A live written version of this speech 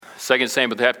2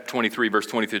 Samuel chapter 23, verse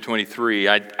 20 through 23.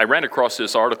 I ran across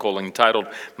this article entitled,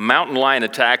 Mountain Lion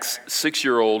Attacks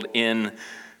 6-Year-Old in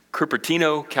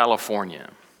Cupertino, California.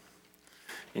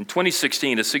 In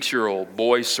 2016, a 6-year-old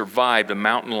boy survived a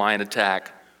mountain lion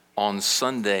attack on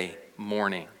Sunday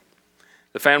morning.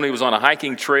 The family was on a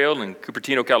hiking trail in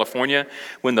Cupertino, California,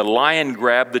 when the lion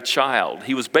grabbed the child.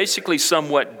 He was basically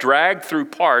somewhat dragged through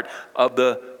part of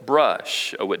the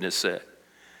brush, a witness said.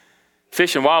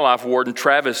 Fish and Wildlife Warden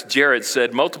Travis Jarrett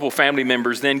said multiple family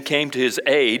members then came to his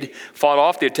aid, fought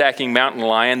off the attacking mountain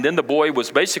lion. Then the boy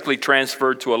was basically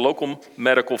transferred to a local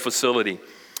medical facility.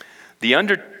 The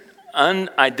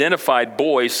unidentified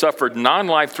boy suffered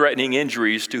non-life-threatening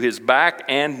injuries to his back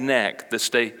and neck,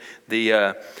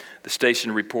 the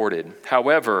station reported.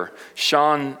 However,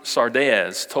 Sean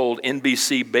Sardez told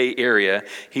NBC Bay Area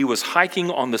he was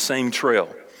hiking on the same trail.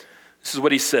 This is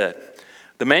what he said.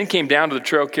 The man came down to the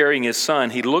trail carrying his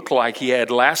son. He looked like he had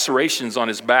lacerations on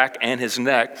his back and his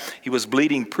neck. He was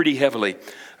bleeding pretty heavily.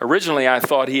 Originally, I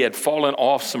thought he had fallen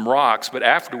off some rocks, but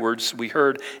afterwards we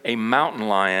heard a mountain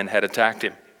lion had attacked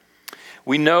him.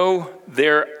 We know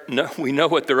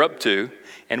what they're up to,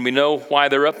 and we know why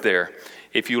they're up there.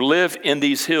 If you live in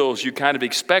these hills, you kind of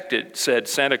expect it, said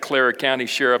Santa Clara County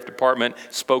Sheriff Department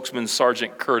spokesman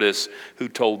Sergeant Curtis, who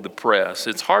told the press.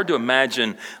 It's hard to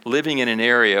imagine living in an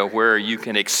area where you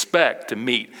can expect to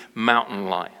meet mountain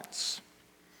lions.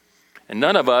 And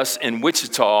none of us in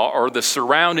Wichita or the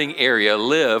surrounding area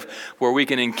live where we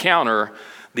can encounter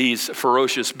these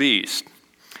ferocious beasts.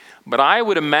 But I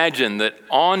would imagine that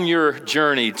on your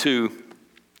journey to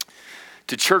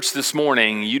church this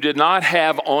morning, you did not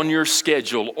have on your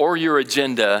schedule or your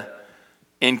agenda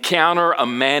encounter a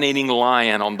man-eating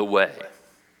lion on the way.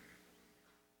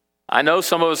 I know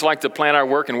some of us like to plan our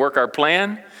work and work our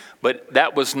plan, but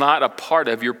that was not a part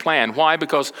of your plan. Why?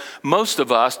 Because most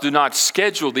of us do not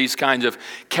schedule these kinds of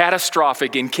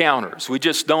catastrophic encounters. We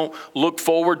just don't look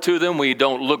forward to them. We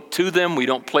don't look to them. We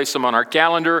don't place them on our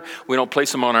calendar. We don't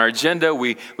place them on our agenda.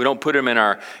 We don't put them in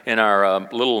our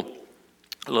little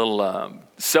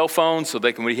cell phones so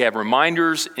we have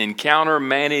reminders. Encounter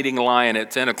man-eating lion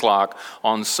at 10 o'clock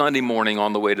on Sunday morning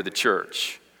on the way to the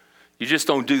church. You just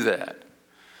don't do that.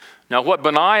 Now, what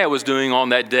Benaiah was doing on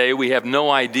that day, we have no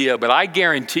idea, but I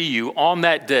guarantee you on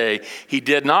that day, he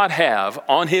did not have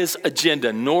on his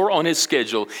agenda nor on his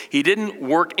schedule, he didn't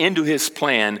work into his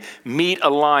plan, meet a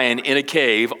lion in a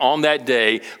cave on that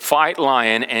day, fight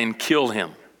lion, and kill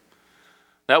him.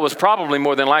 That was probably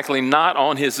more than likely not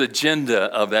on his agenda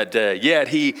of that day. Yet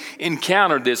he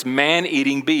encountered this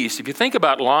man-eating beast. If you think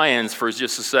about lions for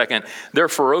just a second, they're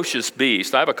ferocious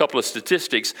beasts. I have a couple of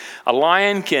statistics. A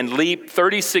lion can leap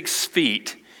 36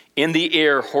 feet in the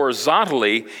air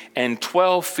horizontally and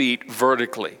 12 feet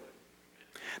vertically.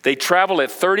 They travel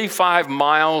at 35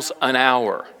 miles an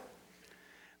hour.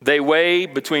 They weigh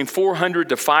between 400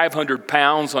 to 500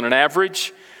 pounds on an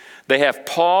average. They have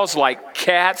paws like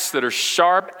cats that are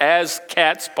sharp as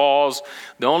cat's paws.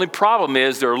 The only problem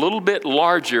is they're a little bit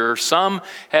larger. Some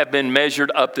have been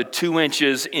measured up to 2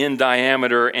 inches in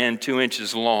diameter and 2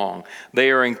 inches long.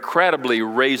 They are incredibly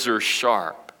razor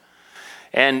sharp.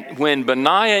 And when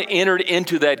Benaiah entered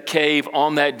into that cave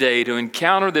on that day to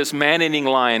encounter this man-eating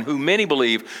lion, who many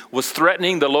believe was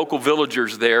threatening the local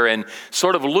villagers there and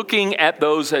sort of looking at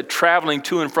those that traveling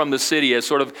to and from the city as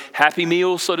sort of happy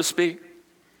meals, so to speak,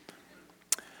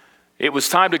 it was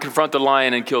time to confront the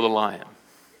lion and kill the lion.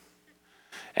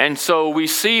 And so we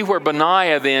see where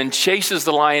Benaiah then chases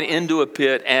the lion into a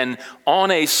pit and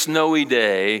on a snowy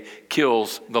day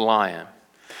kills the lion.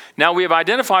 Now, we have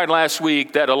identified last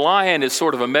week that a lion is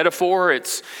sort of a metaphor.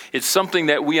 It's something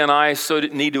that we and I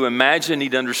need to imagine,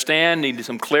 need to understand, need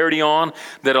some clarity on,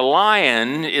 that a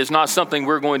lion is not something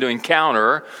we're going to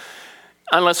encounter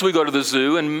unless we go to the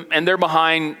zoo, and they're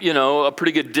behind, a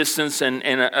pretty good distance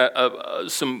and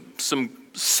some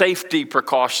safety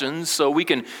precautions, so we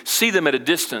can see them at a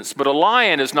distance. But a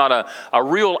lion is not a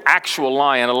real actual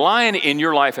lion. A lion in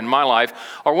your life and my life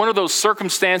are one of those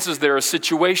circumstances that are a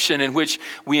situation in which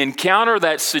we encounter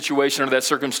that situation or that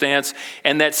circumstance,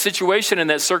 and that situation and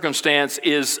that circumstance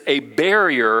is a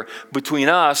barrier between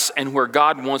us and where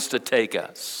God wants to take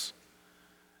us.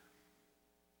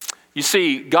 You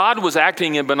see, God was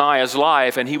acting in Benaiah's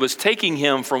life, and he was taking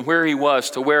him from where he was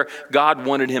to where God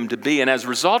wanted him to be. And as a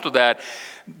result of that,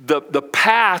 the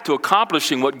path to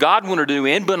accomplishing what God wanted to do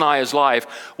in Benaiah's life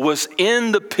was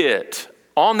in the pit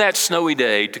on that snowy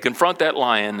day to confront that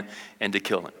lion and to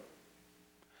kill him.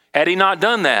 Had he not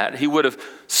done that, he would have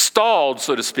stalled,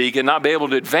 so to speak, and not be able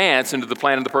to advance into the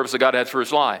plan and the purpose that God had for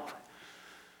his life.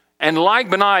 And like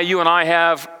Benaiah, you and I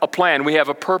have a plan. We have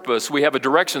a purpose. We have a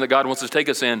direction that God wants to take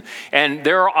us in. And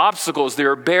there are obstacles.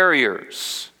 There are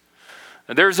barriers.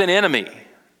 There's an enemy.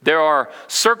 There are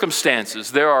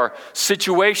circumstances. There are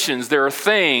situations. There are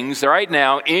things right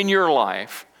now in your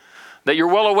life that you're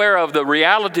well aware of the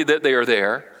reality that they are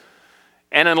there.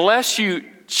 And unless you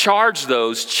charge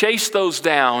those, chase those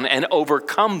down, and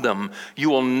overcome them, you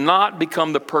will not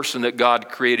become the person that God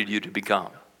created you to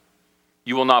become.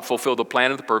 You will not fulfill the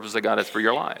plan and the purpose that God has for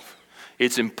your life.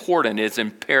 It's important, it's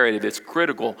imperative, it's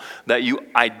critical that you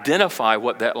identify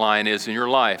what that line is in your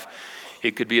life.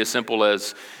 It could be as simple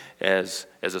as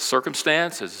a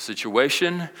circumstance, as a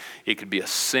situation. It could be a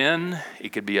sin. It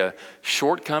could be a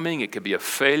shortcoming. It could be a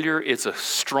failure. It's a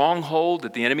stronghold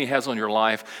that the enemy has on your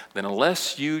life. Then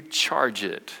unless you charge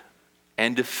it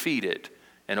and defeat it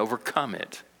and overcome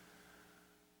it,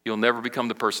 you'll never become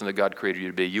the person that God created you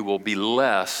to be. You will be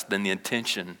less than the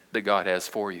intention that God has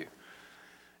for you.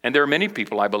 And there are many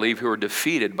people, I believe, who are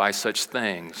defeated by such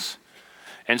things.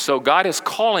 And so God is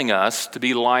calling us to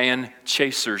be lion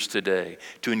chasers today,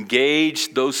 to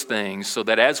engage those things so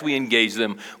that as we engage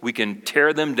them, we can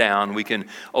tear them down, we can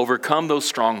overcome those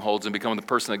strongholds and become the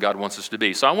person that God wants us to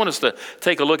be. So I want us to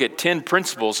take a look at 10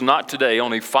 principles, not today,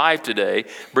 only 5 today.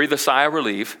 Breathe a sigh of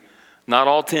relief. Not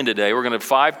all 10 today. We're going to have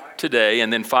 5 today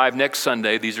and then 5 next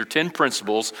Sunday. These are 10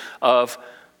 principles of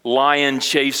lion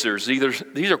chasers.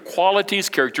 These are qualities,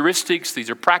 characteristics, these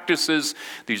are practices,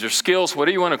 these are skills,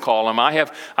 whatever you want to call them.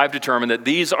 I've determined that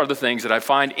these are the things that I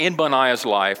find in Benaiah's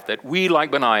life, that we,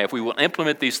 like Benaiah, if we will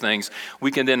implement these things,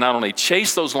 we can then not only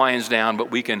chase those lions down,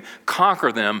 but we can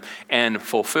conquer them and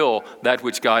fulfill that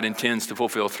which God intends to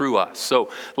fulfill through us. So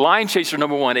lion chaser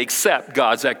number 1, accept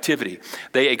God's activity.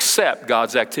 They accept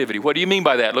God's activity. What do you mean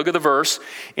by that? Look at the verse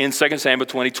in 2 Samuel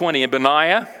 20:20. And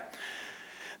Benaiah,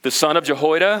 the son of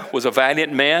Jehoiada, was a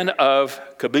valiant man of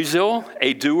Kabzeel,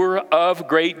 a doer of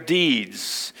great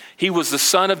deeds. He was the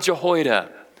son of Jehoiada.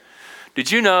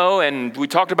 Did you know, and we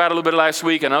talked about it a little bit last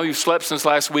week, I know you slept since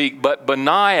last week, but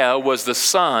Benaiah was the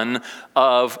son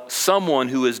of someone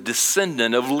who is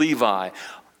descendant of Levi.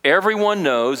 Everyone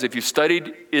knows, if you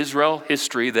studied Israel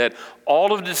history, that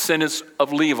all of the descendants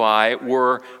of Levi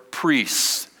were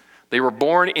priests. They were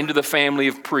born into the family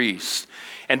of priests.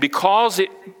 And because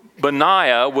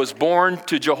Benaiah was born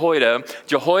to Jehoiada.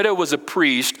 Jehoiada was a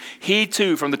priest. He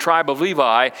too, from the tribe of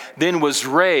Levi, then was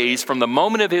raised from the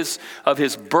moment of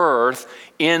his birth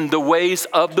in the ways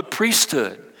of the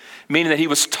priesthood, meaning that he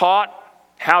was taught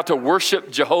how to worship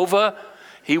Jehovah.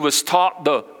 He was taught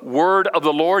the word of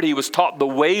the Lord. He was taught the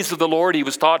ways of the Lord. He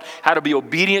was taught how to be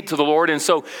obedient to the Lord. And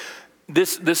so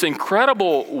this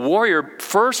incredible warrior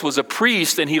first was a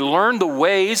priest, and he learned the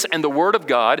ways and the word of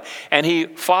God, and he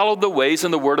followed the ways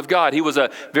and the word of God. He was a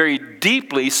very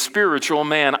deeply spiritual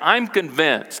man. I'm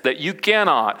convinced that you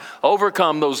cannot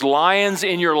overcome those lions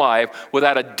in your life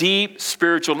without a deep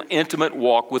spiritual, intimate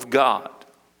walk with God.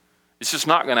 It's just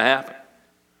not going to happen.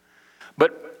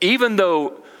 But even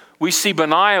though we see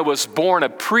Benaiah was born a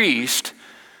priest,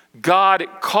 God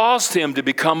caused him to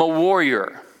become a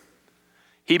warrior.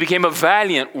 He became a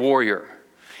valiant warrior.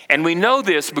 And we know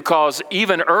this because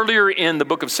even earlier in the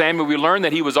book of Samuel, we learn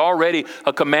that he was already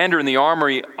a commander in the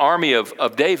army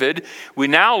of David. We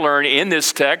now learn in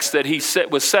this text that he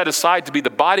was set aside to be the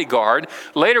bodyguard.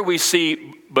 Later we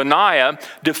see Benaiah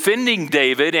defending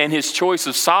David and his choice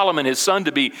of Solomon, his son,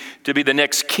 to be the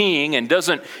next king, and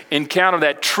doesn't encounter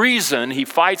that treason. He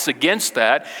fights against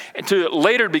that, and to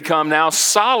later become now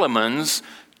Solomon's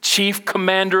chief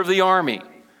commander of the army.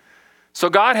 So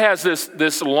God has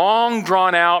this long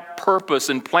drawn out purpose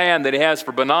and plan that he has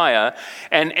for Benaiah,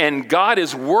 and God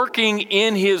is working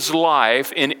in his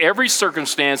life in every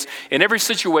circumstance, in every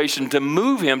situation to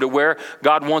move him to where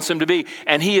God wants him to be.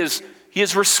 And he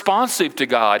is responsive to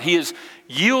God. He is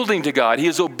yielding to God. He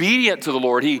is obedient to the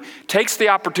Lord. He takes the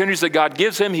opportunities that God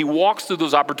gives him. He walks through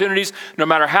those opportunities no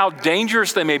matter how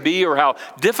dangerous they may be or how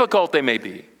difficult they may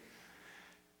be,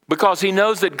 because he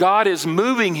knows that God is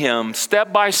moving him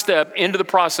step by step into the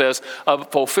process of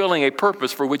fulfilling a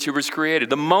purpose for which he was created.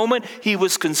 The moment he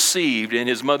was conceived in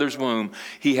his mother's womb,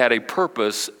 he had a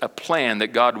purpose, a plan that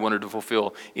God wanted to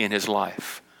fulfill in his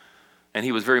life. And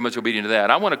he was very much obedient to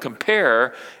that. I want to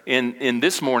compare in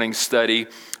this morning's study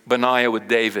Benaiah with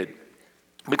David.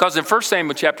 Because in 1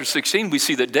 Samuel chapter 16, we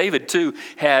see that David too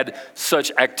had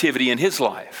such activity in his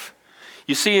life.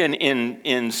 You see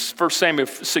in 1 Samuel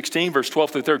 16, verse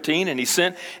 12 through 13, and he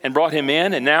sent and brought him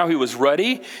in, and now he was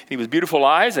ruddy, he was beautiful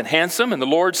eyes and handsome, and the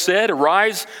Lord said,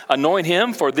 arise, anoint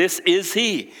him, for this is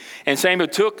he. And Samuel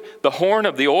took the horn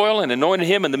of the oil and anointed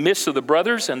him in the midst of the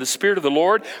brothers, and the Spirit of the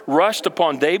Lord rushed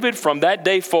upon David from that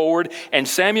day forward, and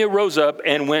Samuel rose up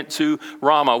and went to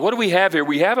Ramah. What do we have here?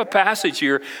 We have a passage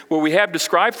here where we have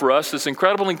described for us this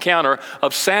incredible encounter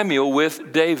of Samuel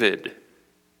with David.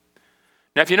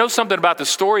 Now, if you know something about the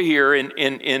story here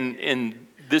in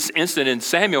this incident in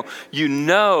Samuel, you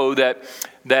know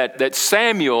that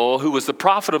Samuel, who was the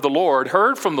prophet of the Lord,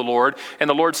 heard from the Lord, and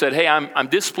the Lord said, hey, I'm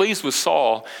displeased with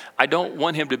Saul. I don't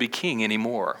want him to be king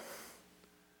anymore.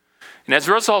 And as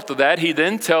a result of that, he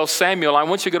then tells Samuel, I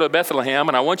want you to go to Bethlehem,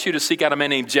 and I want you to seek out a man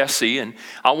named Jesse, and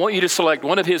I want you to select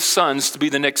one of his sons to be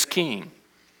the next king.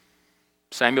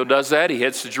 Samuel does that. He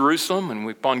heads to Jerusalem, and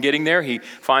upon getting there, he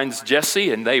finds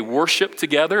Jesse, and they worship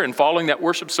together. And following that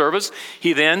worship service,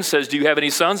 he then says, do you have any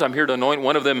sons? I'm here to anoint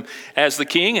one of them as the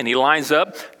king. And he lines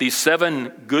up these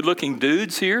 7 good-looking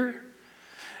dudes here.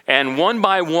 And one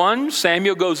by one,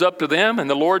 Samuel goes up to them, and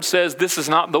the Lord says, this is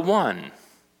not the one.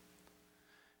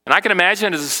 And I can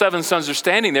imagine as the 7 sons are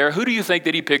standing there, who do you think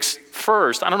that he picks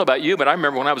first? I don't know about you, but I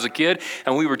remember when I was a kid,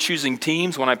 and we were choosing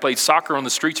teams when I played soccer on the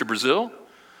streets of Brazil.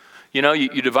 You know,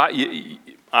 you divide.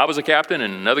 I was a captain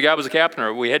and another guy was a captain,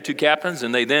 or we had 2 captains,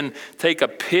 and they then take a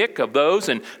pick of those,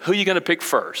 and who are you going to pick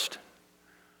first?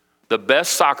 The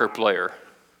best soccer player.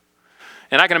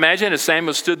 And I can imagine as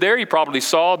Samuel stood there, he probably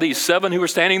saw these 7 who were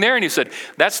standing there, and he said,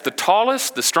 that's the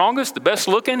tallest, the strongest, the best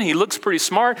looking. He looks pretty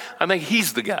smart. I think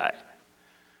he's the guy.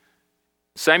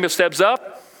 Samuel steps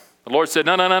up. The Lord said,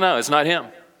 no, it's not him.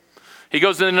 He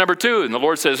goes into number 2, and the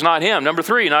Lord says, not him. Number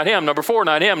 3, not him. Number 4,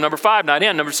 not him. Number 5, not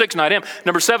him. Number 6, not him.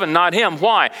 Number 7, not him.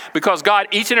 Why? Because God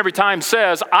each and every time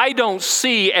says, I don't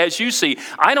see as you see.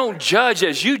 I don't judge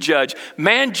as you judge.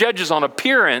 Man judges on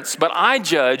appearance, but I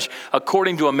judge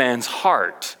according to a man's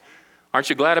heart. Aren't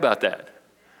you glad about that?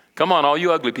 Come on, all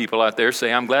you ugly people out there,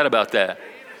 say, I'm glad about that.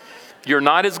 You're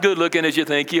not as good looking as you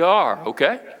think you are,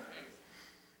 okay?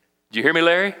 Did you hear me,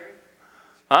 Larry?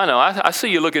 I know. I see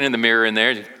you looking in the mirror in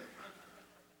there.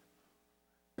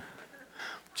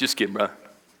 Just kidding, bro.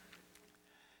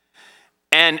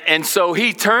 And so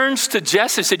he turns to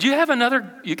Jesse and said, you got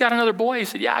another boy? He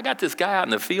said, yeah, I got this guy out in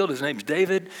the field. His name's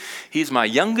David. He's my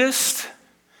youngest.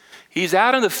 He's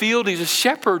out in the field. He's a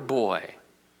shepherd boy.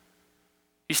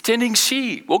 He's tending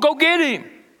sheep. Well, go get him.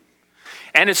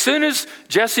 And as soon as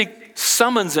Jesse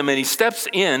summons him and he steps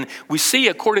in, we see,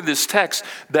 according to this text,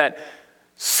 that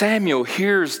Samuel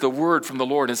hears the word from the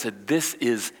Lord and said, this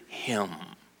is him.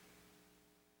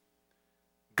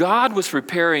 God was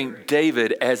preparing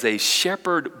David as a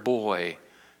shepherd boy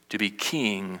to be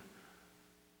king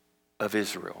of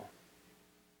Israel.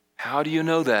 How do you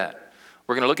know that?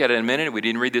 We're going to look at it in a minute. We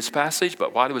didn't read this passage,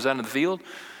 but while he was out in the field,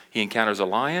 he encounters a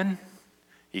lion.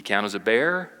 He encounters a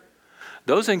bear.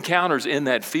 Those encounters in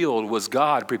that field was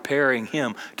God preparing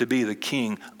him to be the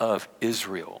king of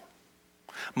Israel.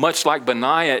 Much like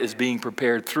Benaiah is being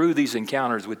prepared through these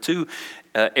encounters with 2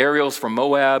 Ariels from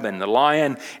Moab and the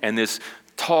lion and this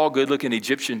tall, good-looking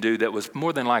Egyptian dude that was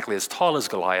more than likely as tall as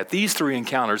Goliath. These 3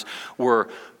 encounters were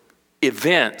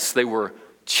events. They were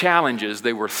challenges.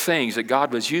 They were things that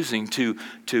God was using to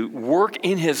work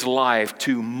in his life,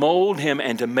 to mold him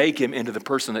and to make him into the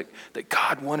person that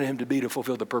God wanted him to be, to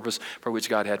fulfill the purpose for which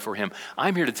God had for him.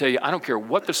 I'm here to tell you, I don't care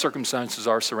what the circumstances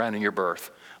are surrounding your birth.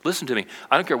 Listen to me.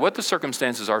 I don't care what the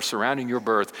circumstances are surrounding your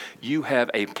birth. You have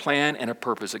a plan and a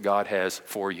purpose that God has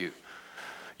for you.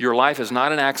 Your life is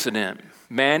not an accident.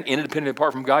 Man, independent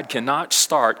apart from God,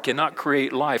 cannot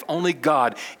create life. Only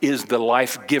God is the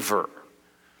life giver.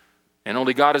 And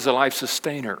only God is a life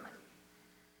sustainer.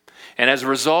 And as a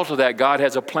result of that, God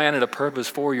has a plan and a purpose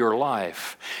for your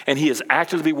life. And he is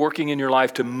actively working in your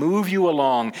life to move you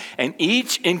along. And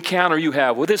each encounter you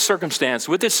have with this circumstance,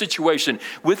 with this situation,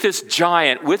 with this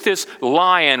giant, with this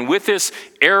lion, with this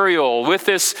Ariel, with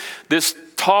this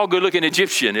tall, good-looking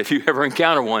Egyptian, if you ever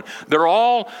encounter one, they're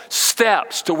all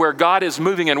steps to where God is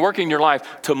moving and working in your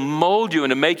life to mold you and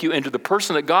to make you into the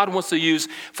person that God wants to use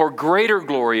for greater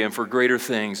glory and for greater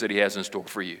things that he has in store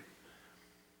for you.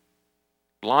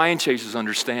 Lion chasers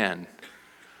understand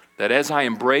that as I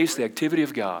embrace the activity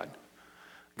of God,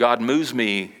 God moves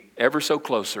me ever so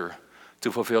closer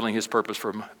to fulfilling his purpose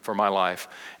for my life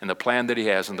and the plan that he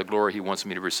has and the glory he wants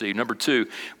me to receive. Number 2,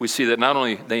 we see that not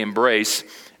only they embrace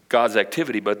God's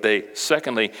activity, but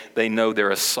secondly, they know their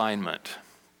assignment.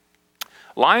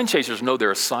 Lion chasers know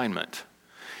their assignment.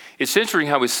 It's interesting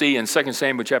how we see in 2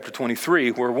 Samuel chapter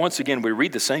 23, where once again we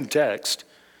read the same text,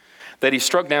 that he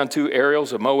struck down 2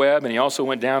 Ariels of Moab, and he also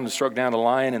went down and struck down a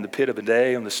lion in the pit of a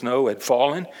day when the snow had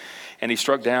fallen, and he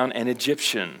struck down an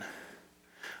Egyptian.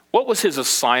 What was his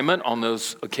assignment on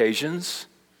those occasions?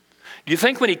 Do you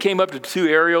think when he came up to 2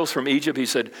 Ariels from Egypt, he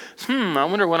said, I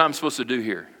wonder what I'm supposed to do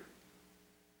here?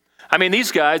 I mean,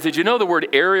 these guys, did you know the word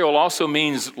Ariel also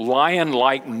means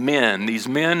lion-like men? These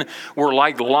men were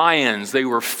like lions. They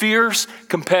were fierce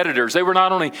competitors. They were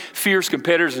not only fierce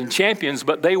competitors and champions,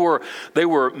 but they were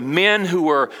men who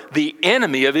were the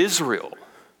enemy of Israel.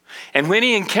 And when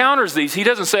he encounters these, he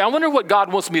doesn't say, I wonder what God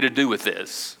wants me to do with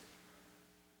this.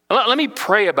 Let me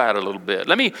pray about it a little bit.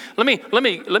 Let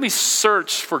me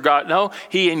search for God. No,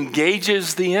 he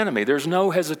engages the enemy. There's no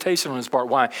hesitation on his part.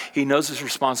 Why? He knows his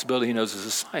responsibility. He knows his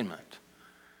assignment.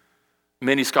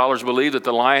 Many scholars believe that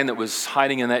the lion that was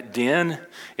hiding in that den,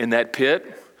 in that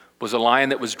pit, was a lion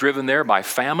that was driven there by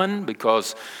famine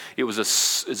because it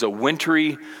was a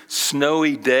wintry,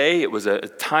 snowy day. It was a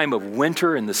time of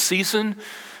winter in the season.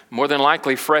 More than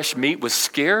likely, fresh meat was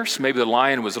scarce. Maybe the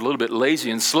lion was a little bit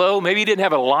lazy and slow. Maybe he didn't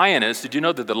have a lioness. Did you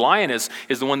know that the lioness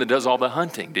is the one that does all the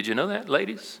hunting? Did you know that,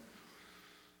 ladies?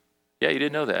 Yeah, you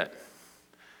didn't know that.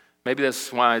 Maybe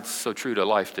that's why it's so true to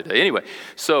life today. Anyway,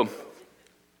 so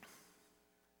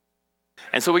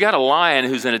we got a lion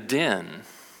who's in a den,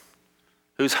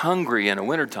 who's hungry in a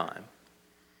wintertime.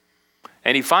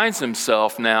 And he finds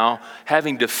himself now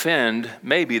having to defend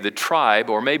maybe the tribe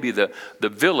or maybe the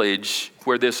village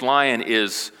where this lion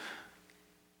is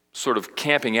sort of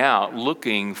camping out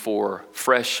looking for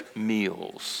fresh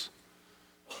meals.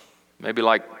 Maybe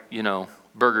like,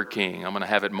 Burger King, I'm going to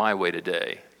have it my way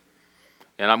today.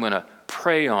 And I'm going to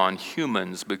prey on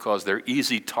humans because they're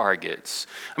easy targets.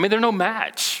 I mean, they're no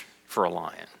match for a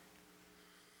lion.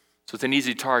 So it's an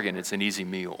easy target and it's an easy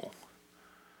meal.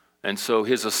 And so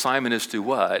his assignment is to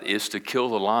what? Is to kill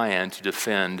the lion to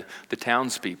defend the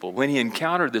townspeople. When he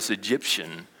encountered this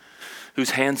Egyptian,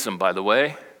 who's handsome, by the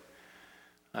way,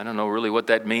 I don't know really what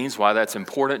that means, why that's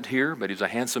important here, but he's a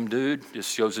handsome dude.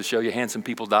 Just goes to show you handsome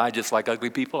people die just like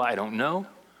ugly people. I don't know.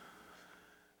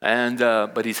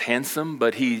 But he's handsome,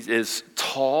 but he is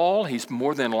tall. He's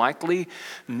more than likely,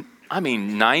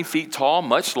 9 feet tall,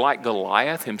 much like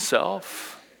Goliath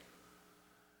himself.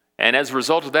 And as a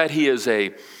result of that, he is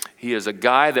a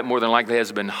guy that more than likely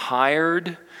has been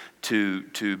hired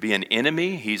to be an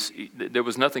enemy. There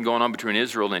was nothing going on between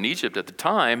Israel and Egypt at the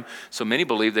time, so many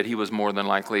believe that he was more than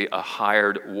likely a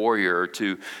hired warrior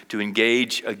to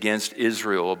engage against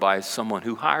Israel by someone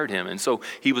who hired him. And so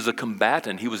he was a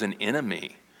combatant. He was an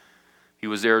enemy. He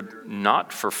was there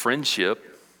not for friendship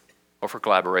or for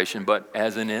collaboration, but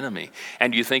as an enemy.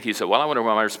 And you think he said, I wonder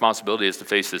what my responsibility is to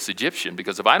face this Egyptian,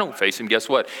 because if I don't face him, guess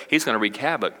what? He's going to wreak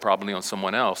havoc probably on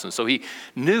someone else. And so he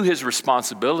knew his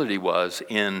responsibility was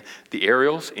in the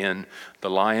Ariels, in the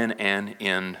lion, and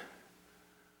in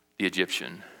the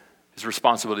Egyptian. His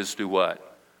responsibility is to do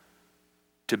what?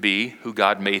 To be who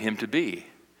God made him to be,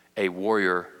 a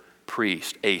warrior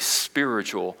priest, a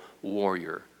spiritual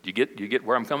warrior. Do you get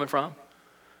where I'm coming from?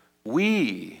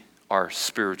 We are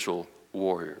spiritual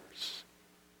warriors.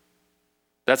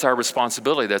 That's our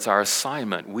responsibility. That's our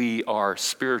assignment. We are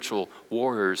spiritual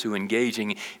warriors who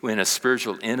engaging in a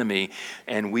spiritual enemy,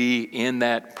 and we, in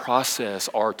that process,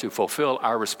 are to fulfill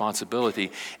our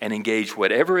responsibility and engage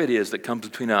whatever it is that comes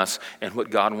between us and what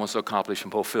God wants to accomplish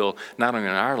and fulfill, not only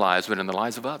in our lives, but in the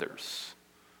lives of others.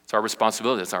 It's our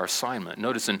responsibility. It's our assignment.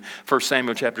 Notice in 1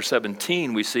 Samuel chapter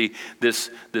 17, we see this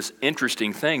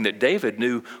interesting thing that David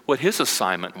knew what his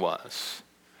assignment was.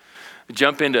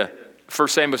 Jump into 1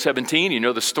 Samuel 17. You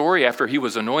know the story. After he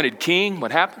was anointed king,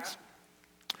 what happens?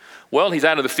 Well, he's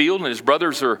out of the field, and his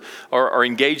brothers are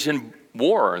engaged in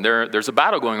war. And there's a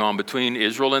battle going on between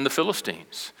Israel and the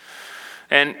Philistines.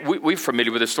 And we're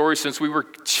familiar with this story since we were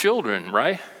children,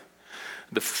 right?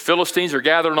 The Philistines are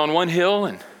gathered on one hill,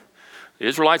 and the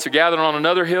Israelites are gathered on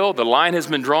another hill. The line has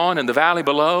been drawn in the valley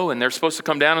below, and they're supposed to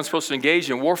come down and supposed to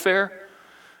engage in warfare.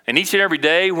 And each and every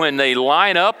day when they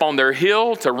line up on their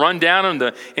hill to run down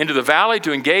into the valley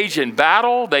to engage in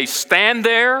battle, they stand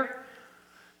there,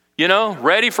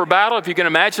 ready for battle, if you can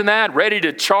imagine that, ready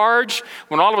to charge,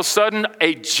 when all of a sudden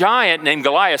a giant named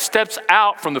Goliath steps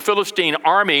out from the Philistine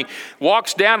army,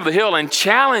 walks down to the hill and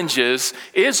challenges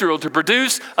Israel to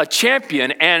produce a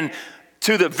champion, and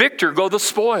to the victor go the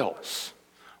spoils.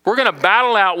 We're going to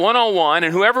battle out one-on-one,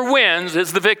 and whoever wins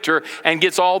is the victor and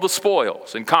gets all the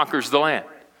spoils and conquers the land.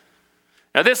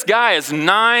 Now, this guy is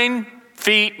 9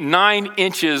 feet 9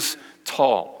 inches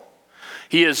tall.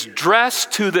 He is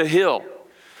dressed to the hill.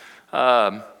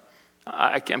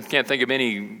 I can't think of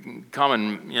any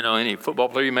any football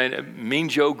player you may, Mean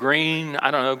Joe Green,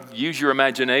 I don't know, use your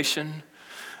imagination.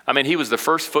 I mean, he was the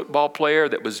first football player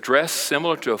that was dressed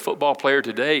similar to a football player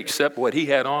today, except what he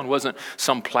had on wasn't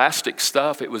some plastic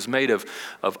stuff. It was made of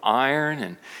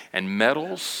iron and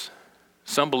metals.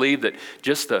 Some believe that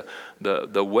just the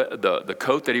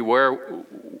coat that he wore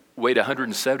weighed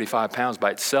 175 pounds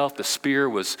by itself. The spear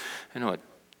was,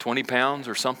 20 pounds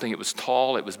or something. It was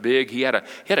tall. It was big. He had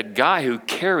a guy who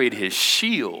carried his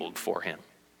shield for him.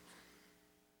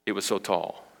 It was so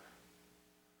tall.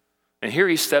 And here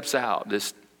he steps out,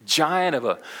 this giant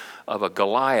of a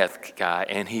Goliath guy,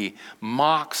 and he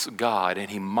mocks God, and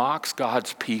he mocks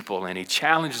God's people, and he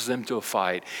challenges them to a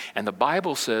fight. And the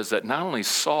Bible says that not only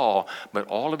Saul, but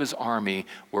all of his army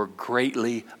were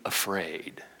greatly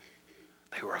afraid.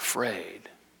 They were afraid.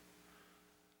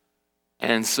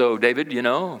 And so David,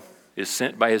 is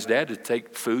sent by his dad to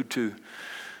take food to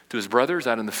his brothers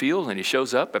out in the field, and he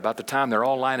shows up about the time they're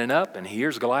all lining up, and he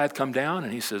hears Goliath come down,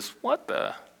 and he says,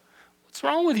 what's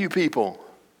wrong with you people?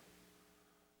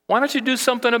 Why don't you do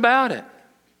something about it?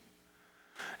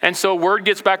 And so word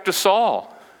gets back to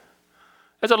Saul.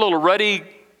 There's a little ruddy,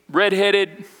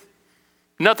 red-headed,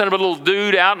 nothing but a little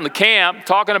dude out in the camp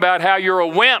talking about how you're a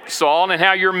wimp, Saul, and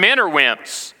how your men are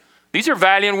wimps. These are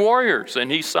valiant warriors.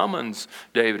 And he summons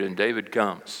David, and David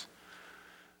comes.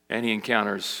 And he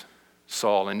encounters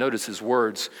Saul. And notice his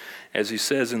words as he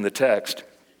says in the text.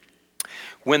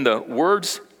 When the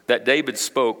words that David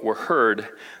spoke were heard,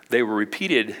 they were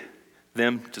repeated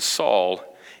them to Saul,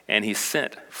 and he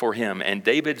sent for him. And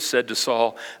David said to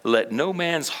Saul, let no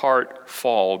man's heart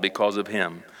fall because of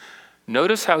him.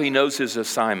 Notice how he knows his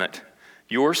assignment.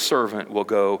 Your servant will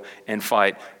go and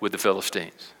fight with the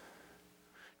Philistines.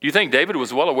 Do you think David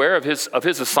was well aware of his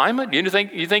assignment? You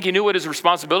think he knew what his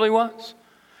responsibility was?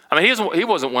 I mean, he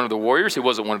wasn't one of the warriors. He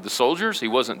wasn't one of the soldiers. He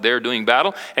wasn't there doing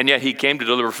battle. And yet he came to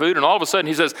deliver food. And all of a sudden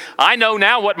he says, I know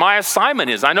now what my assignment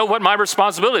is. I know what my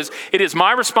responsibility is. It is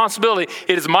my responsibility.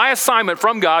 It is my assignment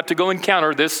from God to go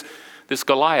encounter this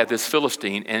Goliath, this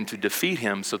Philistine, and to defeat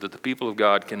him so that the people of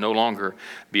God can no longer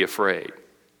be afraid.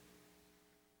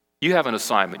 You have an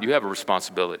assignment. You have a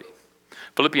responsibility.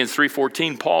 Philippians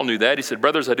 3:14, Paul knew that. He said,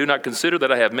 brothers, I do not consider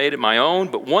that I have made it my own,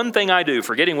 but one thing I do,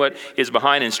 forgetting what is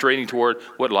behind and straining toward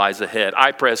what lies ahead.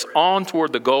 I press on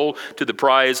toward the goal to the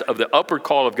prize of the upward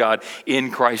call of God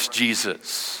in Christ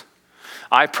Jesus.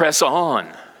 I press on.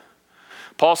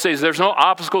 Paul says there's no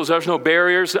obstacles, there's no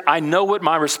barriers. I know what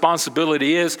my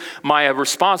responsibility is. My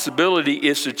responsibility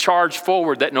is to charge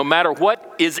forward, that no matter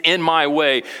what is in my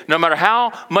way, no matter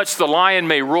how much the lion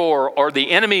may roar or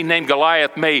the enemy named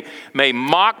Goliath may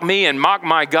mock me and mock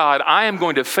my God, I am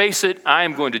going to face it, I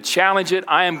am going to challenge it,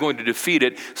 I am going to defeat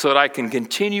it so that I can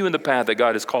continue in the path that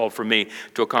God has called for me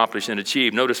to accomplish and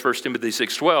achieve. Notice 1 Timothy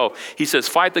 6:12, he says,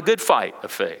 fight the good fight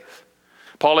of faith.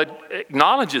 Paul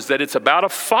acknowledges that it's about a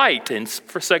fight. In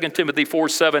 2 Timothy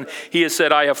 4:7, he has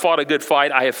said, I have fought a good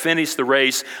fight. I have finished the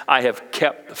race. I have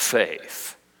kept the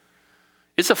faith.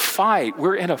 It's a fight.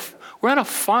 We're in a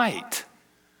fight.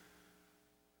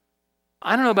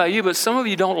 I don't know about you, but some of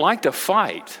you don't like to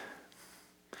fight.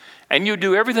 And you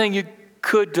do everything you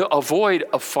could to avoid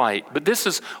a fight. But this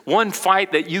is one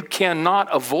fight that you cannot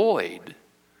avoid.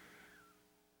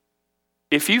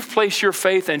 If you've placed your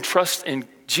faith and trust in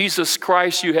Jesus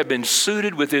Christ, you have been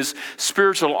suited with his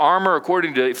spiritual armor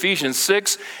according to Ephesians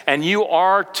 6, and you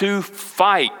are to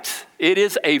fight. It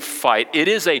is a fight. It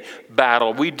is a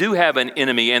battle. We do have an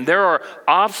enemy, and there are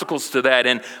obstacles to that.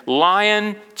 And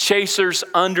lion chasers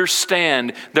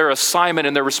understand their assignment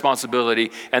and their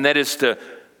responsibility, and that is to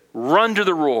run to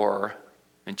the roar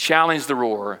and challenge the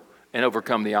roar and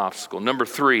overcome the obstacle. Number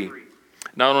 3,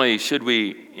 not only should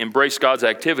we embrace God's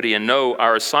activity and know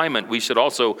our assignment, we should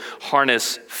also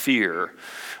harness fear.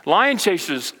 Lion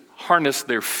chasers harness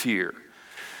their fear.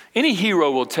 Any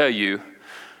hero will tell you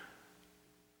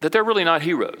that they're really not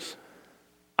heroes.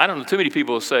 I don't know, too many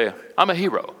people will say, I'm a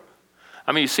hero.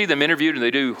 I mean, you see them interviewed and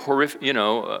they do horrific.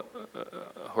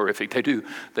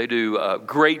 They do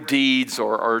great deeds,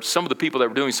 or some of the people that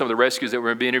were doing some of the rescues that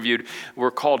were being interviewed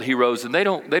were called heroes, and they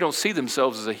don't see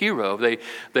themselves as a hero.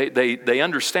 They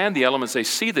understand the elements. They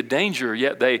see the danger,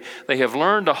 yet they have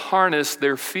learned to harness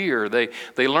their fear.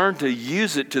 They learn to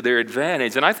use it to their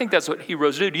advantage, and I think that's what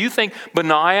heroes do. Do you think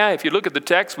Benaiah? If you look at the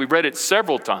text, we've read it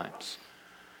several times.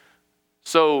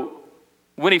 So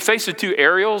when he faced the 2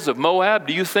 Ariels of Moab,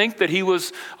 do you think that he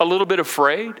was a little bit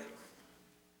afraid?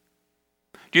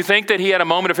 Do you think that he had a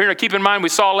moment of fear? Now, keep in mind, we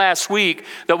saw last week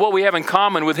that what we have in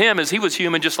common with him is he was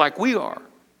human just like we are.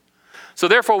 So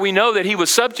therefore, we know that he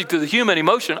was subject to the human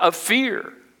emotion of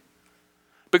fear.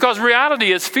 Because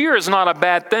reality is, fear is not a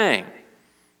bad thing.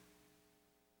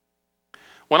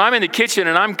 When I'm in the kitchen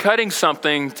and I'm cutting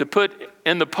something to put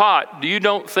in the pot, do you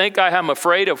don't think I am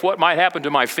afraid of what might happen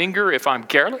to my finger if I'm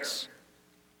careless?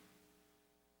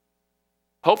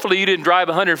 Hopefully you didn't drive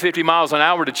 150 miles an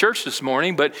hour to church this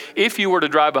morning, but if you were to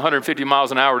drive 150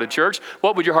 miles an hour to church,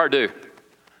 what would your heart do?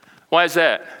 Why is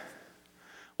that?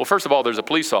 Well, first of all, there's a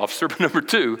police officer, but number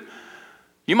two,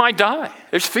 you might die.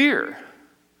 There's fear.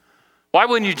 Why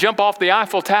wouldn't you jump off the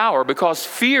Eiffel Tower? Because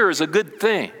fear is a good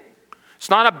thing. It's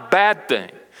not a bad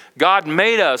thing. God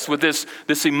made us with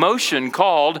this emotion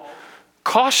called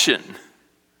caution.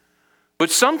 But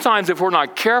sometimes if we're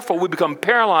not careful, we become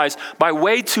paralyzed by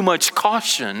way too much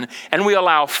caution, and we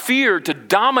allow fear to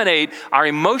dominate our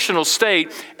emotional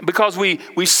state because we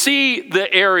see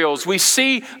the aerials, we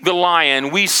see the lion,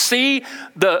 we see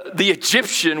the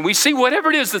Egyptian, we see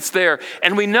whatever it is that's there,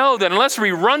 and we know that unless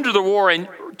we run to the roar and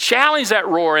challenge that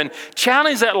roar and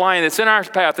challenge that lion that's in our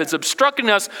path, that's obstructing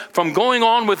us from going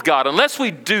on with God, unless we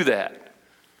do that,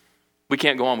 we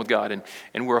can't go on with God,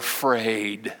 and we're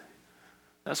afraid.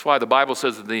 That's why the Bible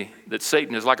says that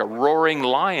Satan is like a roaring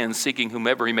lion seeking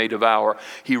whomever he may devour.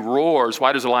 He roars.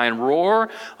 Why does a lion roar?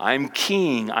 I'm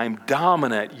king. I'm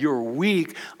dominant. You're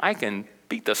weak. I can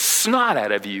beat the snot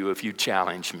out of you if you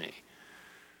challenge me.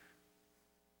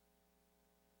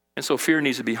 And so fear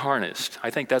needs to be harnessed.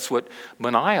 I think that's what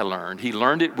Benaiah learned. He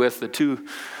learned it with the two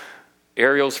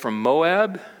aerials from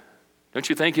Moab. Don't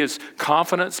you think his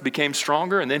confidence became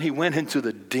stronger? And then he went into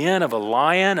the den of a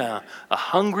lion, a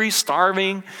hungry,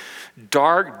 starving,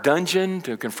 dark dungeon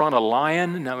to confront a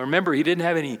lion. Now remember, he didn't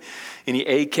have any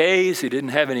AKs. He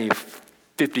didn't have any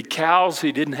 50 cows.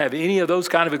 He didn't have any of those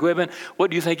kind of equipment. What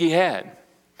do you think he had?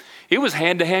 It was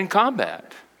hand-to-hand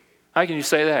combat. How can you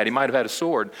say that? He might have had a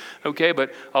sword. Okay,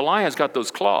 but a lion's got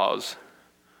those claws.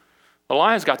 A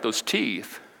lion's got those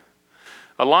teeth.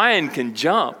 A lion can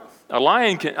jump. A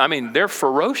lion can, they're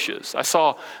ferocious.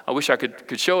 I wish I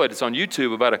could show it. It's on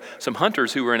YouTube about some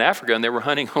hunters who were in Africa and they were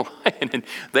hunting a lion and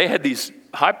they had these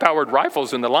high-powered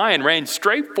rifles and the lion ran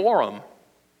straight for them.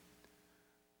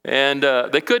 And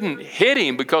they couldn't hit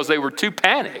him because they were too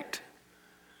panicked.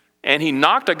 And he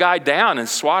knocked a guy down and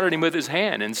swatted him with his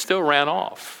hand and still ran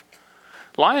off.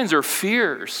 Lions are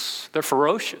fierce. They're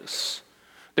ferocious.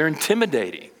 They're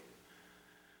intimidating.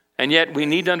 And yet we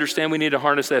need to understand, we need to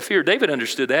harness that fear. David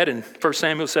understood that in 1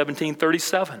 Samuel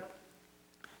 17:37.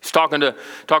 He's talking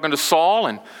to Saul,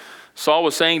 and Saul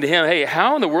was saying to him, hey,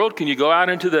 how in the world can you go out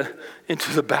into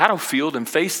the battlefield and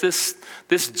face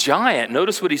this giant?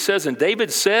 Notice what he says, and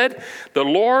David said, the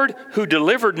Lord who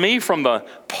delivered me from the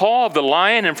paw of the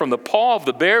lion and from the paw of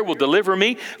the bear will deliver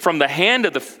me from the hand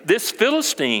of this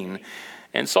Philistine.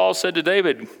 And Saul said to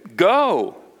David,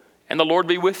 go, and the Lord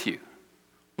be with you.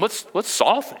 What's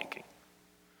Saul thinking?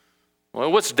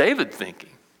 Well, what's David thinking?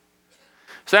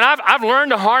 So I've learned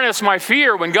to harness my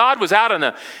fear. When God was out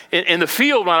in the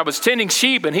field when I was tending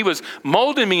sheep and he was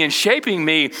molding me and shaping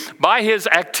me by his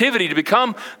activity to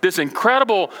become this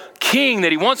incredible king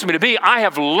that he wants me to be, I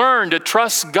have learned to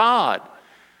trust God.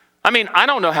 I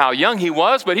don't know how young he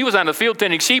was, but he was out in the field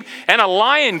tending sheep and a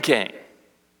lion came.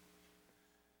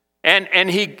 And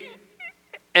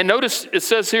notice it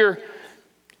says here,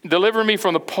 deliver me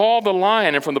from the paw of the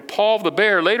lion and from the paw of the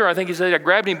bear. Later, I think he said, I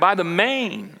grabbed him by the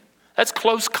mane. That's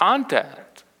close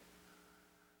contact.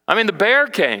 The bear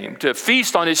came to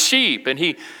feast on his sheep, and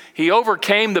he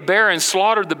overcame the bear and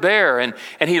slaughtered the bear. And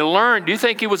he learned, do you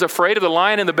think he was afraid of the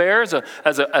lion and the bear as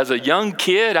a young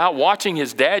kid out watching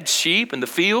his dad's sheep in the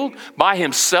field by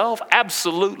himself?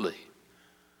 Absolutely.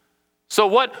 So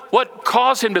what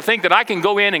caused him to think that I can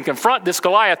go in and confront this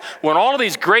Goliath when all of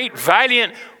these great,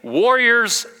 valiant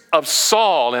warriors of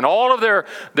Saul and all of their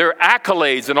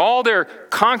accolades and all their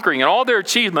conquering and all their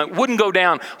achievement wouldn't go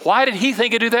down? Why did he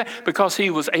think he'd do that? Because he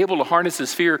was able to harness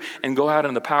his fear and go out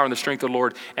in the power and the strength of the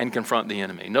Lord and confront the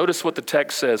enemy. Notice what the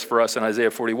text says for us in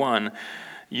Isaiah 41.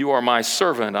 You are my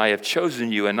servant. I have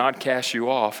chosen you and not cast you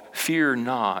off. Fear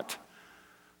not,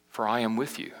 for I am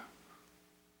with you.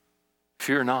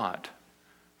 Fear not,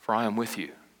 for I am with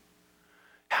you.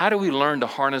 How do we learn to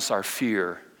harness our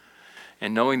fear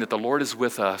and knowing that the Lord is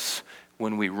with us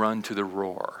when we run to the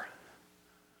roar?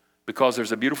 Because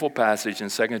there's a beautiful passage in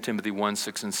 2 Timothy 1,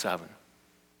 6 and 7.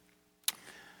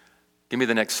 Give me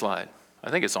the next slide.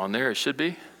 I think it's on there. It should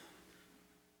be.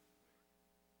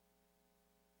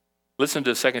 Listen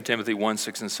to 2 Timothy 1,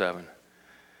 6 and 7.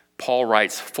 Paul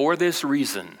writes, for this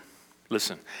reason,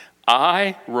 listen,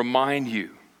 I'm reminding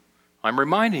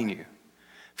you,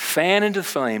 fan into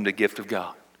flame the gift of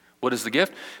God. What is the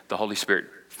gift? The Holy Spirit.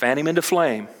 Fan him into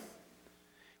flame,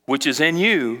 which is in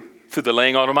you through the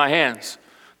laying on of my hands.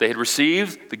 They had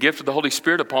received the gift of the Holy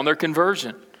Spirit upon their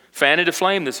conversion. Fan into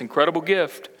flame this incredible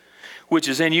gift, which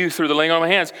is in you through the laying on of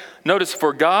my hands. Notice,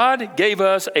 for God gave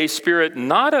us a spirit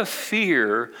not of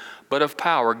fear, but of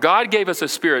power. God gave us a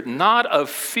spirit not of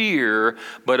fear,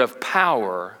 but of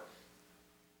power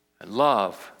and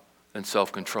love and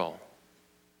self-control.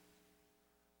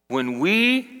 When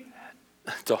we,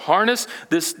 to harness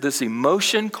this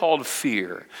emotion called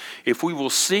fear, if we will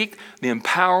seek the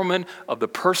empowerment of the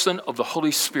person of the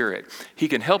Holy Spirit, He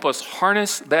can help us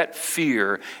harness that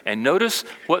fear. And notice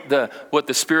what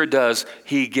the Spirit does.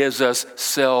 He gives us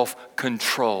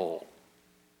self-control.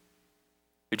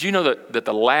 Did you know that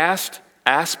the last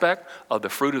aspect of the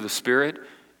fruit of the Spirit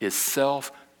is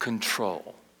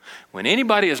self-control? When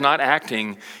anybody is not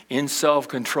acting in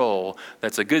self-control,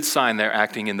 that's a good sign they're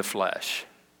acting in the flesh.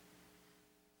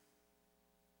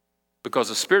 Because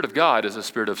the Spirit of God is a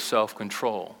spirit of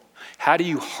self-control. How do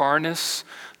you harness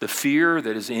the fear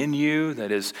that is in you,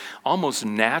 that is almost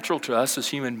natural to us as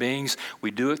human beings? We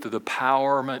do it through the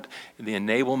empowerment, the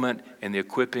enablement, and the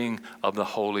equipping of the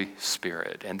Holy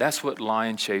Spirit. And that's what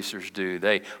lion chasers do.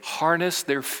 They harness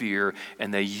their fear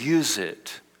and they use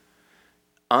it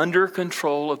under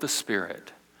control of the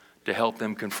Spirit to help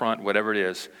them confront whatever it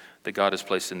is that God has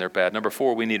placed in their path. Number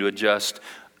 4, we need to adjust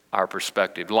our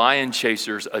perspective. Lion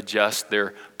chasers adjust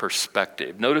their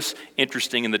perspective. Notice,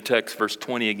 interesting in the text, verse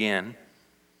 20 again.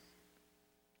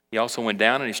 He also went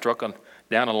down and he struck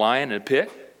down a lion in a pit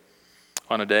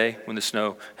on a day when the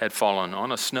snow had fallen.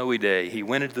 On a snowy day, he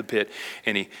went into the pit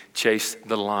and he chased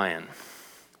the lion.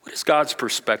 What is God's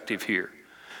perspective here?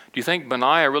 Do you think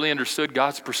Benaiah really understood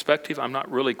God's perspective? I'm not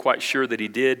really quite sure that he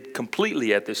did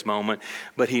completely at this moment,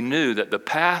 but he knew that the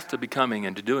path to becoming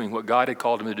and to doing what God had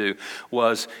called him to do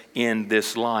was in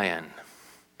this lion.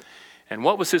 And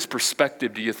what was his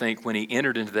perspective, do you think, when he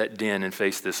entered into that den and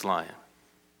faced this lion?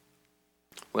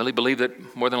 Well, he believed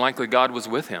that more than likely God was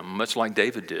with him, much like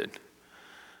David did.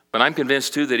 But I'm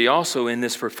convinced, too, that he also, in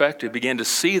this perspective, began to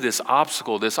see this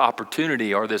obstacle, this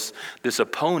opportunity, or this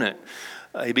opponent.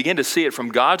 He began to see it from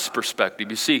God's perspective.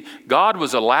 You see, God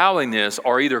was allowing this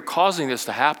or either causing this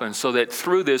to happen so that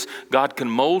through this, God can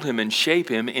mold him and shape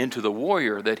him into the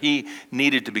warrior that he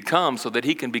needed to become so that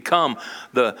he can become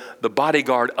the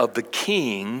bodyguard of the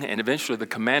king and eventually the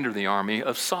commander of the army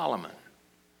of Solomon.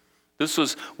 This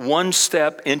was one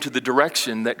step into the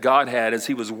direction that God had as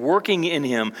he was working in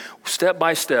him step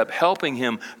by step, helping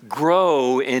him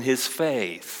grow in his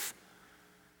faith.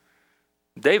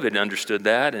 David understood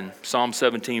that in Psalm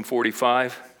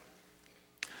 17:45.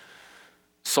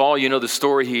 Saul, you know the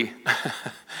story,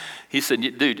 he said,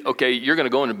 dude, okay, you're going to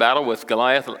go into battle with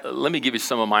Goliath. Let me give you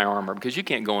some of my armor because you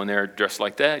can't go in there dressed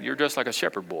like that. You're dressed like a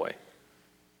shepherd boy.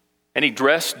 And he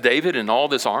dressed David in all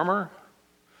this armor.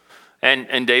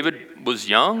 And David was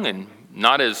young and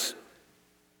not as,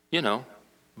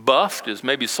 buffed as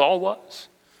maybe Saul was.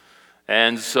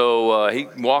 And so he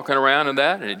walking around in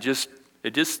that, and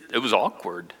it was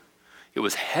awkward. It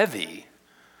was heavy.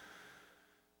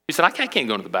 He said, I can't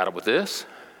go into the battle with this.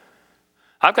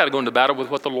 I've got to go into battle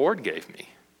with what the Lord gave me.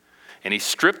 And he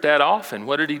stripped that off, and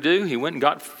what did he do? He went and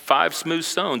got 5 smooth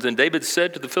stones. And David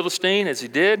said to the Philistine, as he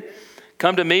did,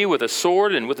 come to me with a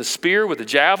sword and with a spear, with a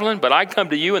javelin, but I come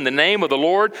to you in the name of the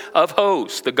Lord of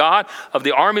hosts, the God of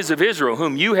the armies of Israel,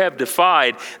 whom you have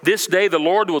defied. This day the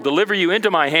Lord will deliver you into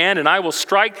my hand, and I will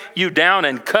strike you down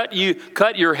and cut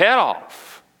your head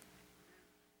off.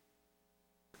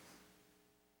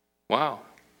 Wow.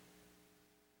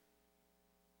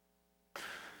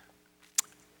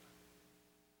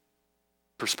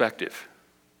 Perspective.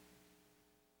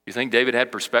 You think David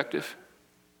had perspective?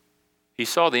 He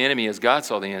saw the enemy as God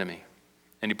saw the enemy,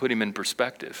 and he put him in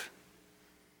perspective.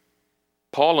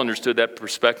 Paul understood that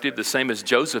perspective the same as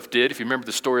Joseph did. If you remember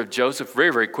the story of Joseph,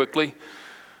 very, very quickly,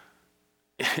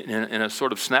 in a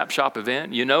sort of snapshot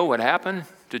event, you know what happened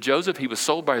to Joseph? He was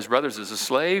sold by his brothers as a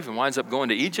slave and winds up going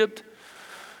to Egypt,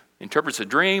 interprets a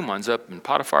dream, winds up in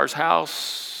Potiphar's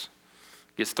house,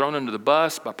 gets thrown under the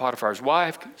bus by Potiphar's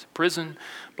wife, gets in prison,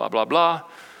 blah, blah, blah.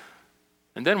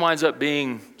 And then winds up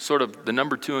being sort of the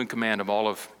number 2 in command of all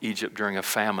of Egypt during a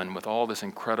famine with all this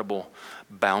incredible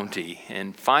bounty.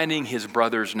 And finding his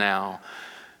brothers now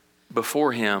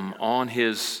before him on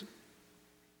his,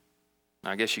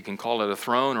 I guess you can call it a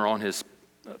throne, or on his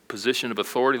position of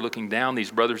authority, looking down,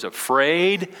 these brothers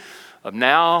afraid of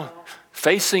now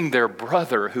facing their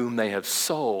brother whom they have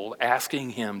sold,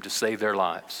 asking him to save their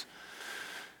lives.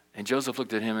 And Joseph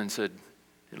looked at him and said,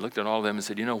 he looked at all of them and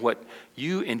said, you know what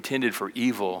you intended for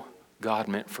evil, God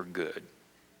meant for good.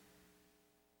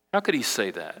 How could he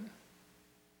say that?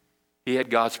 He had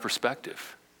God's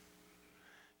perspective.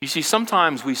 You see,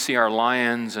 sometimes we see our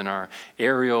lions and our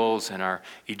Ariels and our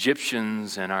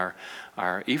Egyptians and our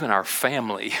even our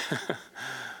family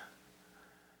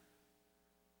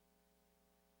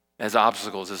as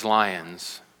obstacles, as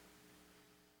lions.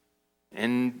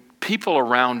 And people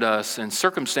around us and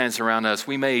circumstances around us,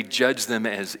 we may judge them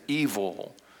as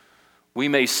evil. We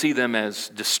may see them as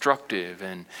destructive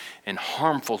and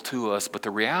harmful to us, but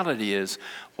the reality is,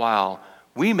 while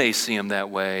we may see them that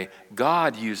way,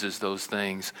 God uses those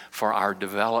things for our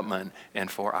development and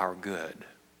for our good.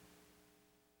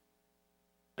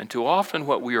 And too often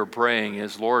what we are praying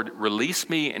is, Lord, release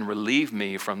me and relieve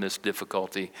me from this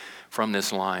difficulty, from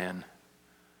this lion.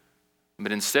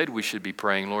 But instead we should be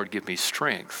praying, Lord, give me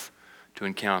strength to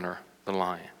encounter the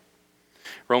lion.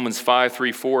 Romans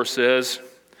 5:3-4 says,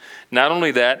 not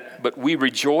only that, but we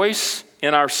rejoice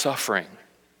in our suffering.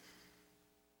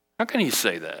 How can he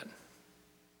say that?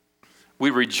 We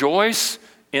rejoice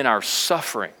in our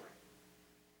suffering.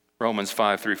 Romans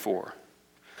 5:3-4.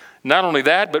 Not only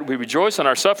that, but we rejoice in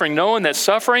our suffering, knowing that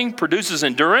suffering produces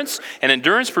endurance, and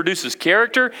endurance produces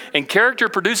character, and character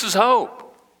produces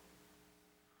hope.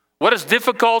 What is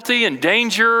difficulty and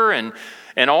danger and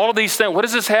all of these things? What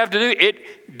does this have to do?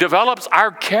 It develops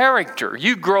our character.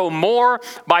 You grow more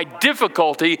by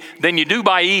difficulty than you do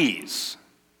by ease.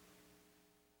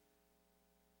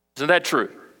 Isn't that true?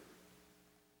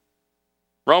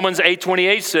 Romans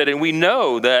 8:28 said, and we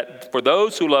know that for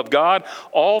those who love God,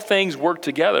 all things work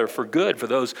together for good for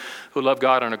those who love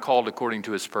God and are called according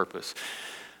to his purpose.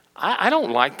 I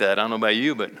don't like that. I don't know about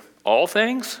you, but all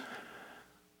things?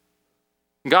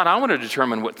 God, I want to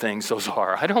determine what things those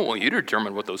are. I don't want you to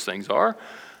determine what those things are,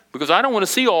 because I don't want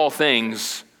to see all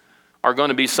things are going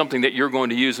to be something that you're going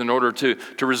to use in order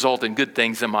to result in good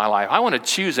things in my life. I want to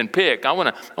choose and pick. I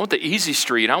want the easy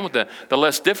street. I want the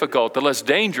less difficult, the less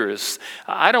dangerous.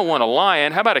 I don't want a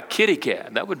lion. How about a kitty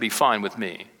cat? That would be fine with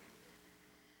me.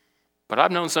 But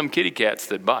I've known some kitty cats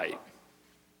that bite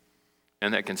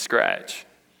and that can scratch.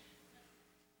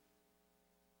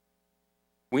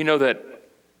 We know that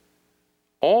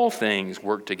all things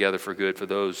work together for good for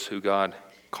those who God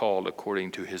called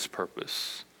according to his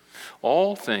purpose.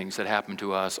 All things that happen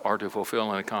to us are to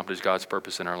fulfill and accomplish God's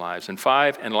purpose in our lives. And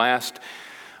 5 and last,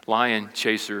 lion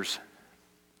chasers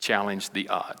challenge the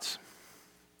odds.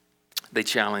 They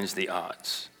challenge the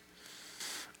odds.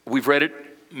 We've read it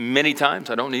many times.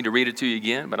 I don't need to read it to you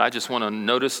again, but I just want to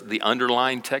notice the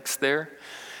underlying text there.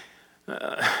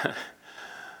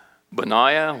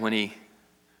 Benaiah, when he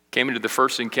came into the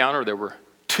first encounter, there were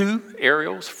 2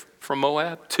 aerials from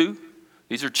Moab. 2.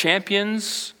 These are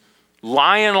champions,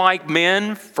 lion-like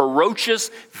men,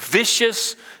 ferocious,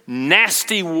 vicious,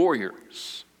 nasty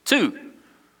warriors. 2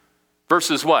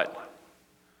 versus what?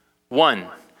 1.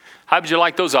 How would you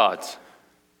like those odds?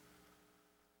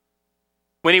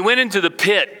 When he went into the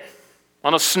pit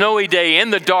on a snowy day in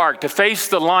the dark to face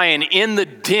the lion in the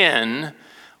den,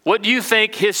 what do you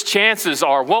think his chances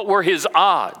are? What were his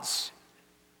odds?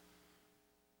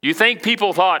 You think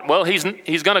people thought, well, he's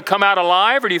going to come out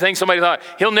alive? Or do you think somebody thought,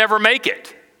 he'll never make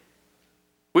it?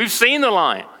 We've seen the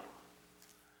lion.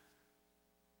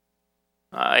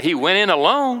 He went in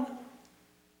alone.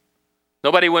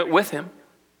 Nobody went with him.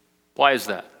 Why is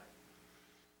that?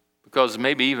 Because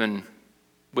maybe even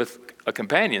with a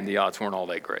companion, the odds weren't all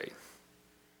that great.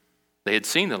 They had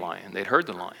seen the lion. They'd heard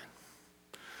the lion.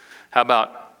 How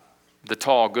about the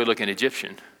tall, good-looking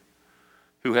Egyptian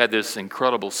who had this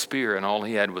incredible spear and all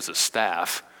he had was a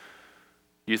staff?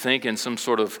 You think in some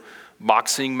sort of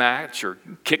boxing match or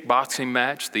kickboxing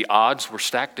match, the odds were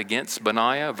stacked against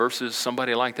Benaiah versus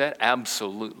somebody like that?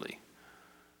 Absolutely.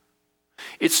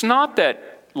 It's not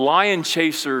that lion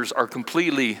chasers are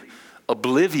completely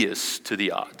oblivious to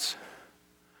the odds.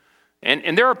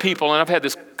 And there are people, and I've had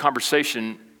this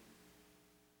conversation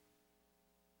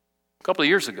a couple of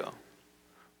years ago.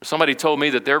 Somebody told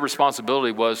me that their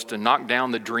responsibility was to knock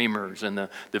down the dreamers and the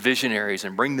visionaries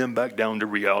and bring them back down to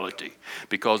reality.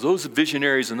 Because those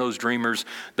visionaries and those dreamers,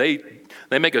 they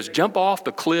make us jump off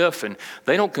the cliff, and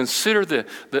they don't consider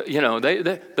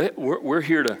we're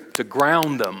here to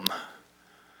ground them.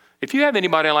 If you have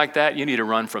anybody like that, you need to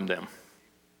run from them.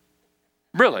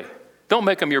 Really. Don't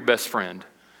make them your best friend.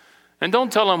 And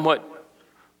don't tell them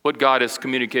what God has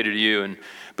communicated to you. And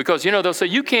because, they'll say,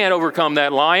 you can't overcome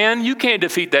that lion. You can't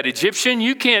defeat that Egyptian.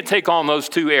 You can't take on those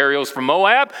 2 aerials from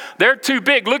Moab. They're too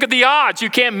big. Look at the odds. You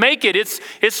can't make it.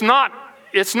 It's not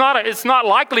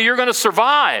likely you're going to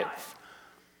survive.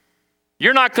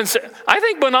 You're not I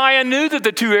think Benaiah knew that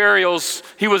the 2 aerials,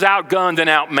 he was outgunned and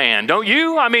outmanned. Don't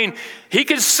you? I mean, he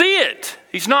could see it.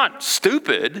 He's not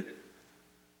stupid.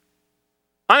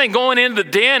 I think going into the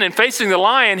den and facing the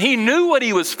lion, he knew what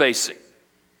he was facing.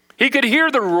 He could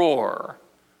hear the roar.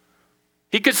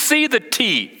 He could see the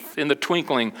teeth. in the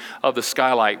twinkling of the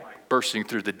skylight bursting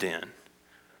through the den.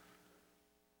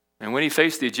 And when he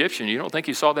faced the Egyptian, you don't think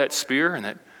he saw that spear and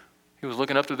that he was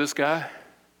looking up to this guy?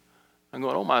 I'm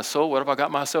going, oh my soul, what have I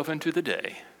got myself into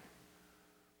today?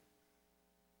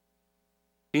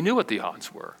 He knew what the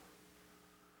odds were.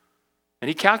 And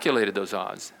he calculated those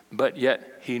odds, but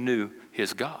yet he knew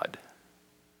his God.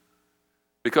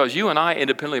 Because you and I,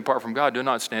 independently apart from God, do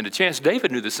not stand a chance.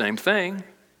 David knew the same thing.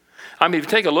 I mean, if you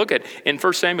take a look at in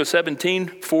 1 Samuel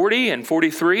 17, 40 and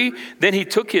 43, then he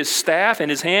took his staff in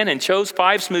his hand and chose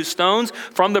 5 smooth stones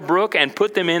from the brook and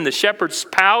put them in the shepherd's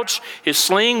pouch. His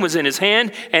sling was in his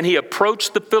hand, and he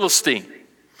approached the Philistine.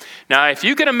 Now, if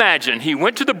you can imagine, he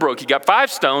went to the brook, he got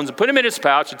 5 stones and put them in his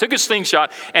pouch, and took his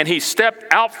slingshot, and he stepped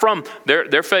out from,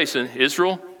 they're facing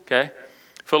Israel, okay?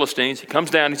 Philistines. He comes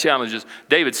down, he challenges.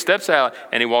 David steps out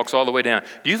and he walks all the way down.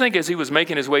 Do you think as he was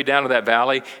making his way down to that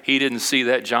valley, he didn't see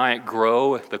that giant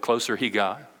grow the closer he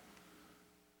got?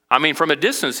 I mean, from a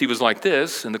distance, he was like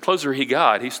this, and the closer he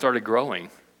got, he started growing.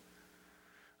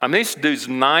 I mean, this dude's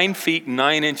 9 feet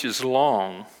 9 inches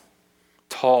long,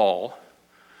 tall.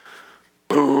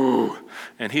 Boo!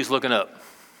 And he's looking up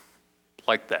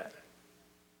like that.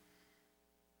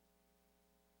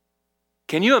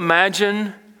 Can you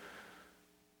imagine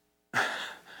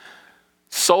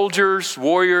soldiers,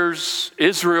 warriors,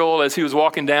 Israel, as he was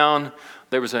walking down,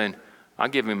 they were saying, I'll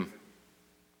give him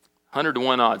 100 to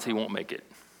 1 odds he won't make it.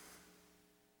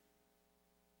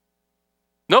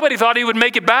 Nobody thought he would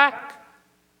make it back.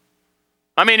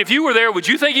 I mean, if you were there, would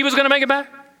you think he was going to make it back?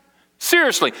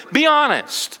 Seriously, be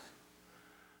honest.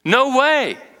 No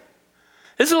way.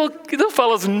 This little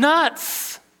fellow's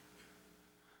nuts.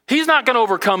 He's not going to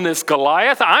overcome this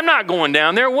Goliath. I'm not going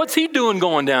down there. What's he doing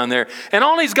going down there? And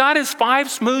all he's got is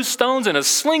 5 smooth stones and a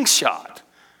slingshot.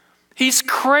 He's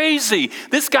crazy.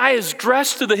 This guy is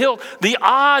dressed to the hilt. The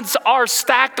odds are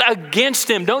stacked against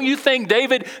him. Don't you think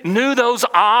David knew those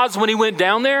odds when he went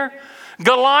down there?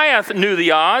 Goliath knew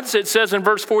the odds. It says in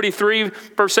verse 43,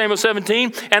 1 Samuel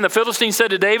 17, and the Philistine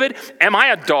said to David, am I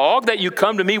a dog that you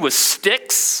come to me with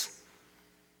sticks?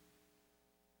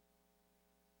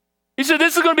 He said,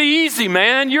 this is going to be easy,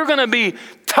 man. You're going to be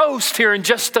toast here in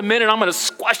just a minute. I'm going to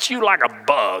squash you like a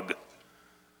bug.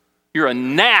 You're a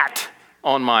gnat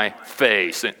on my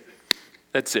face. And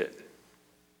that's it.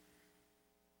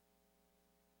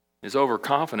 His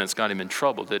overconfidence got him in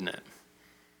trouble, didn't it?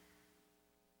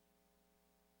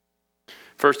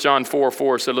 1 John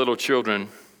 4:4 said, little children,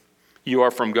 you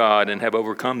are from God and have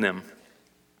overcome them.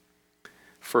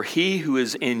 For he who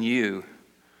is in you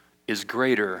is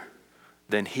greater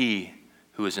than he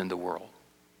who is in the world.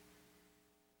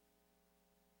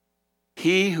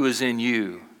 He who is in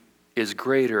you is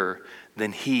greater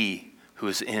than he who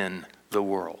is in the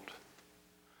world.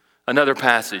 Another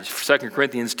passage, 2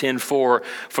 Corinthians 10:4,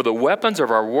 for the weapons of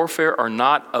our warfare are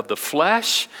not of the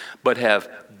flesh, but have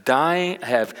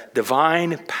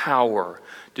divine power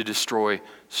to destroy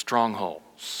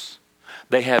strongholds.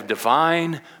 They have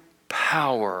divine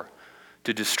power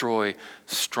to destroy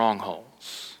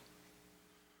strongholds.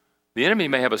 The enemy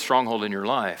may have a stronghold in your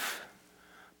life,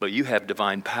 but you have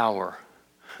divine power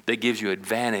that gives you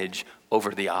advantage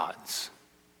over the odds.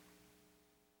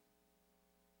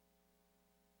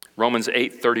 Romans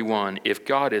 8:31, if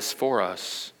God is for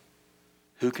us,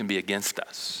 who can be against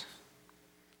us?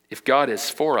 If God is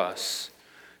for us,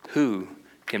 who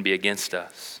can be against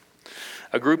us?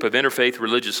 A group of interfaith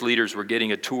religious leaders were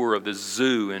getting a tour of the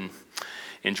zoo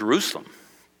in Jerusalem.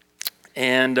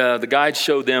 And the guide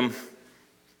showed them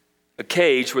a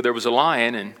cage where there was a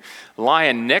lion, and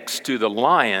lying next to the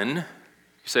lion, you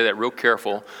say that real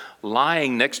careful,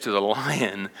 lying next to the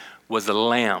lion was a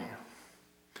lamb.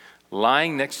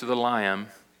 Lying next to the lion,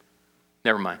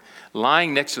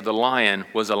 lying next to the lion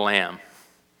was a lamb.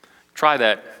 Try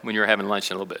that when you're having lunch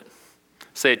in a little bit.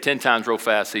 Say it 10 times real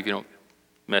fast, see if you don't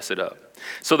mess it up.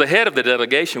 So the head of the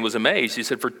delegation was amazed. He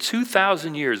said, for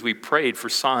 2,000 years we prayed for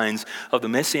signs of the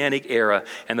Messianic era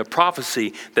and the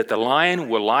prophecy that the lion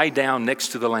will lie down next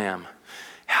to the lamb.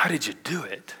 How did you do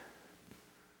it?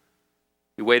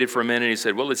 He waited for a minute and he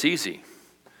said, well, it's easy.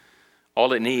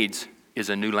 All it needs is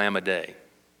a new lamb a day.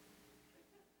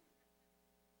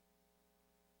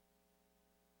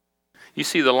 You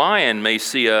see, the lion may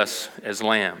see us as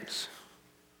lambs,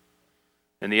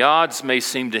 and the odds may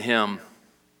seem to him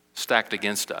stacked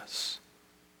against us.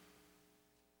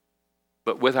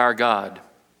 But with our God,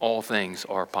 all things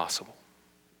are possible.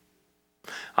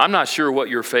 I'm not sure what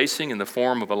you're facing in the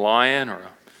form of a lion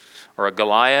or a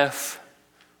Goliath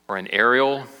or an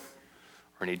Ariel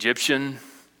or an Egyptian,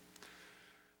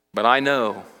 but I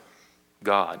know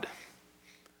God,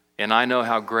 and I know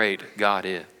how great God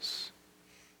is.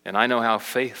 And I know how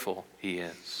faithful He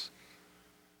is.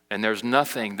 And there's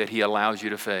nothing that He allows you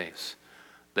to face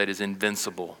that is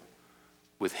invincible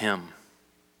with Him.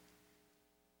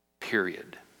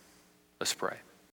 Period. Let's pray.